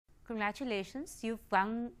Congratulations. You've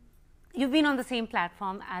been on the same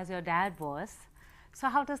platform as your dad was. So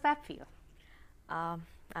how does that feel?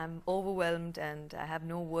 I'm overwhelmed and I have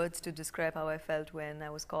no words to describe how I felt when I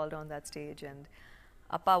was called on that stage. And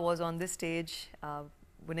Appa was on this stage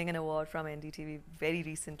winning an award from NDTV very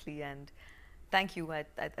recently, and thank you. I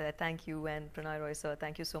thank you, and Pranay Roy sir,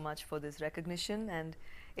 thank you so much for this recognition. And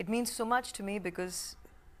it means so much to me because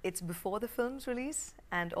it's before the film's release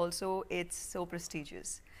and also it's so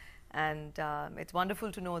prestigious. And it's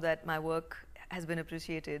wonderful to know that my work has been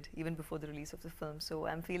appreciated even before the release of the film. So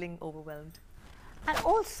I'm feeling overwhelmed. And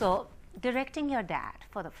also directing your dad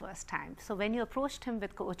for the first time. So when you approached him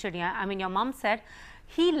with Kochadiya, I mean, your mom said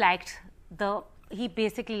he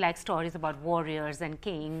basically liked stories about warriors and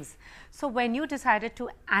kings. So when you decided to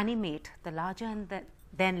animate the larger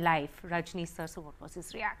than life Rajni sir, so what was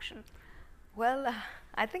his reaction? Well,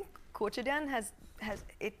 I think Kochadiya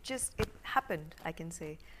it happened, I can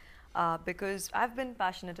say, because I've been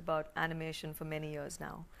passionate about animation for many years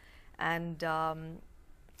now. And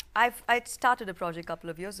I started a project a couple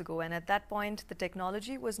of years ago, and at that point the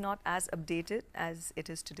technology was not as updated as it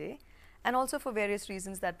is today, and also for various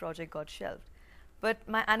reasons that project got shelved. But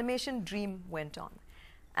my animation dream went on,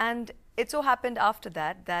 and it so happened after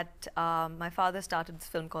that my father started this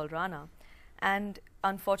film called Rana, and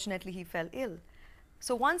unfortunately he fell ill.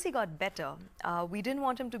 So once he got better, we didn't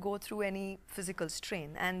want him to go through any physical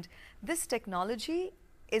strain, and this technology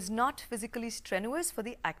is not physically strenuous for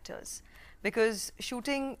the actors. Because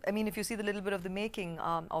shooting, I mean, if you see the little bit of the making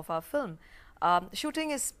of our film, shooting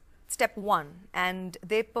is step one, and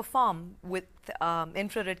they perform with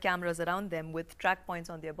infrared cameras around them with track points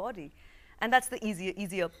on their body, and that's the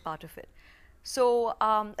easier part of it. So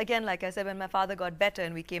again, like I said, when my father got better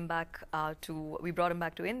and we came back we brought him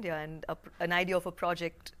back to India, and an idea of a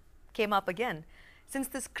project came up again. Since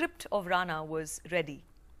the script of Rana was ready,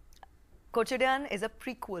 Kochadiya is a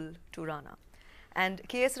prequel to Rana. And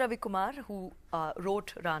K.S. Ravi Kumar, who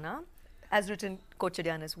wrote Rana, has written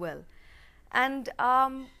Kochadiya as well. And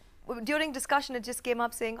during discussion, it just came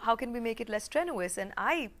up saying, how can we make it less strenuous? And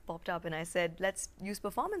I popped up and I said, let's use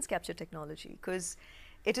performance capture technology, because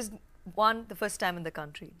it is, one, the first time in the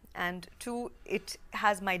country, and two, it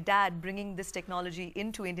has my dad bringing this technology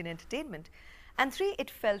into Indian entertainment, and three,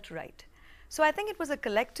 it felt right. So I think it was a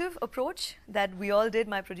collective approach that we all did,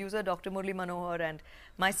 my producer, Dr. Murli Manohar, and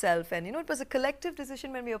myself. And, you know, it was a collective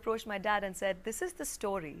decision when we approached my dad and said, this is the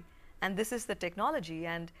story and this is the technology.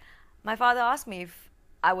 And my father asked me if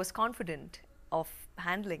I was confident of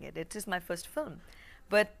handling it. It is my first film.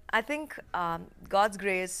 But I think God's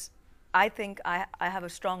grace, I think I have a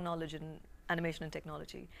strong knowledge in animation and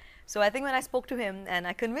technology. So I think when I spoke to him and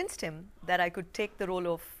I convinced him that I could take the role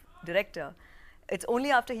of director, it's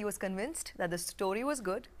only after he was convinced that the story was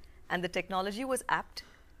good and the technology was apt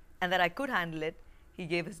and that I could handle it, he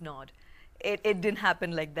gave his nod. It didn't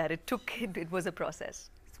happen like that. It was a process.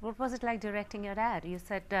 So what was it like directing your dad? You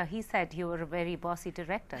said, he said you were a very bossy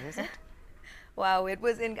director, is it? Wow, it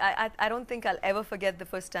was I don't think I'll ever forget the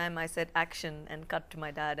first time I said action and cut to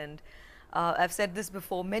my dad. And I've said this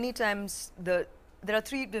before many times, there are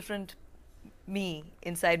three different me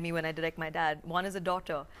inside me when I direct my dad. One is a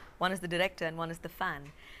daughter, one is the director, and one is the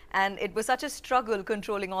fan. And it was such a struggle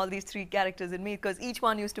controlling all these three characters in me, because each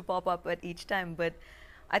one used to pop up at each time. But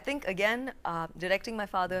I think, again, directing my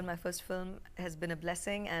father in my first film has been a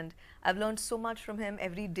blessing, and I've learned so much from him.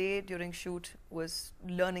 Every day during shoot was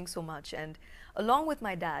learning so much. And along with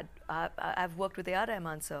my dad, I've worked with A.R.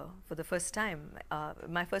 Rahman sir for the first time,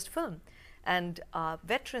 my first film. And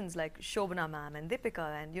veterans like Shobhana ma'am and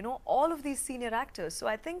Deepika, and, you know, all of these senior actors. So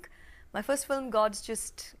I think my first film, God's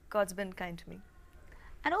been kind to me.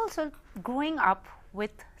 And also growing up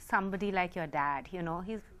with somebody like your dad, you know,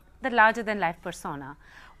 he's the larger than life persona.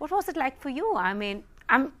 What was it like for you? I mean,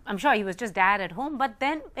 I'm sure he was just dad at home, but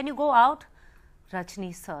then when you go out,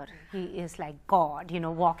 Rajni sir, he is like God, you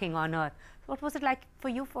know, walking on earth. What was it like for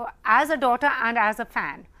you as a daughter and as a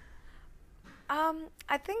fan?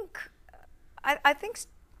 I think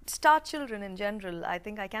star children in general, I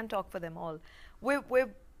think I can talk for them all. We're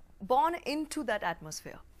born into that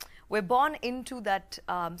atmosphere. We're born into that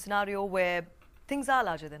scenario where things are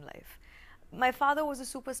larger than life. My father was a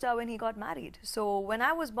superstar when he got married. So when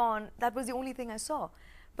I was born, that was the only thing I saw.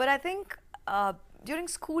 But I think during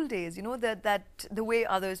school days, you know, that the way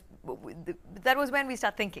others, that was when we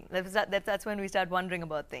start thinking. That's when we start wondering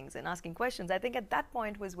about things and asking questions. I think at that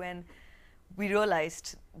point was when we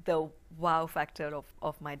realized the wow factor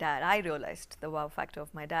of my dad. I realized the wow factor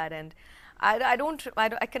of my dad, and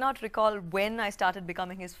I cannot recall when I started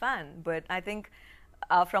becoming his fan, but I think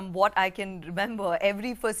from what I can remember,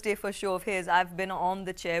 every first day first show of his, I've been on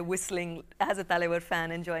the chair whistling as a Talaivar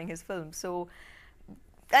fan, enjoying his film. So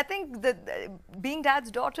I think that being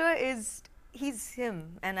Dad's daughter is, he's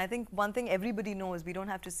him. And I think one thing everybody knows, we don't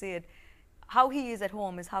have to say it, how he is at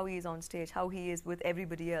home is how he is on stage, how he is with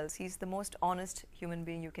everybody else. He's the most honest human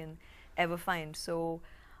being you can ever find. So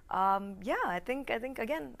yeah, I think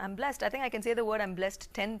again, I'm blessed. I think I can say the word I'm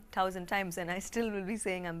blessed 10,000 times and I still will be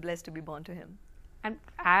saying I'm blessed to be born to him. And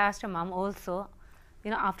I asked her mom also,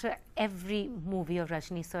 you know, after every movie of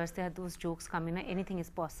Rajini sir's, there are those jokes coming, anything is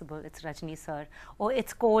possible, it's Rajini sir. Or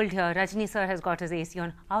it's cold here, Rajini sir has got his AC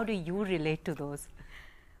on. How do you relate to those?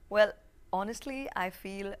 Well, honestly, I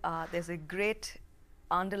feel there's a great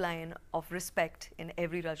underline of respect in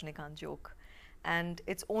every Rajinikanth joke. And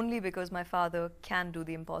it's only because my father can do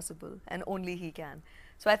the impossible, and only he can.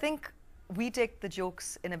 So I think we take the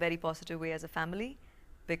jokes in a very positive way as a family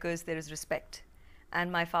because there is respect.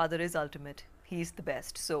 And my father is ultimate. He's the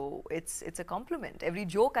best. So it's a compliment. Every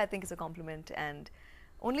joke, I think, is a compliment, and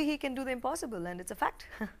only he can do the impossible, and it's a fact.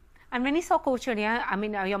 And when he saw Kochadiya, I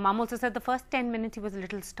mean, your mom also said the first 10 minutes he was a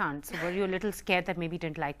little stunned. So were you a little scared that maybe he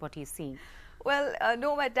didn't like what he's seeing? Well,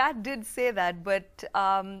 no, my dad did say that, but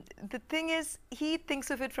the thing is, he thinks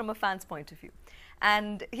of it from a fan's point of view.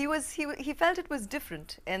 And he felt it was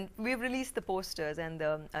different. And we've released the posters and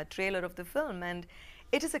the trailer of the film, and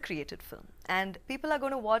it is a created film. And people are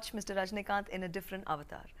going to watch Mr. Rajinikanth in a different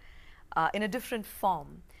avatar, in a different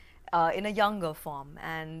form. In a younger form,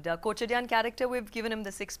 and Kochadiyan character, we've given him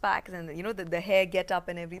the six-packs and you know the hair get up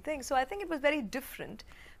and everything. So I think it was very different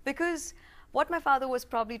because what my father was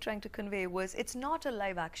probably trying to convey was it's not a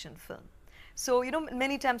live-action film. So you know,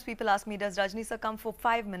 many times people ask me, does Rajini sir come for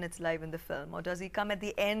 5 minutes live in the film, or does he come at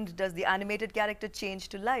the end? Does the animated character change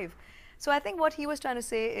to live? So I think what he was trying to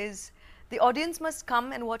say is the audience must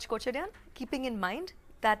come and watch Kochadiyan, keeping in mind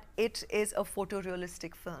that it is a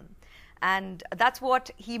photorealistic film. And that's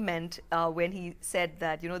what he meant when he said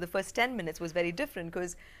that, you know, the first 10 minutes was very different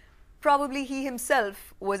because probably he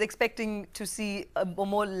himself was expecting to see a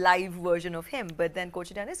more live version of him, but then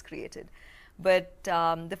Kochadiyan is created. But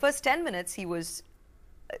the first 10 minutes he was,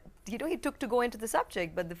 you know, he took to go into the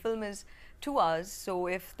subject, but the film is 2 hours. So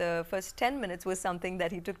if the first 10 minutes was something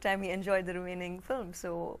that he took time, he enjoyed the remaining film.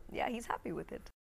 So yeah, he's happy with it.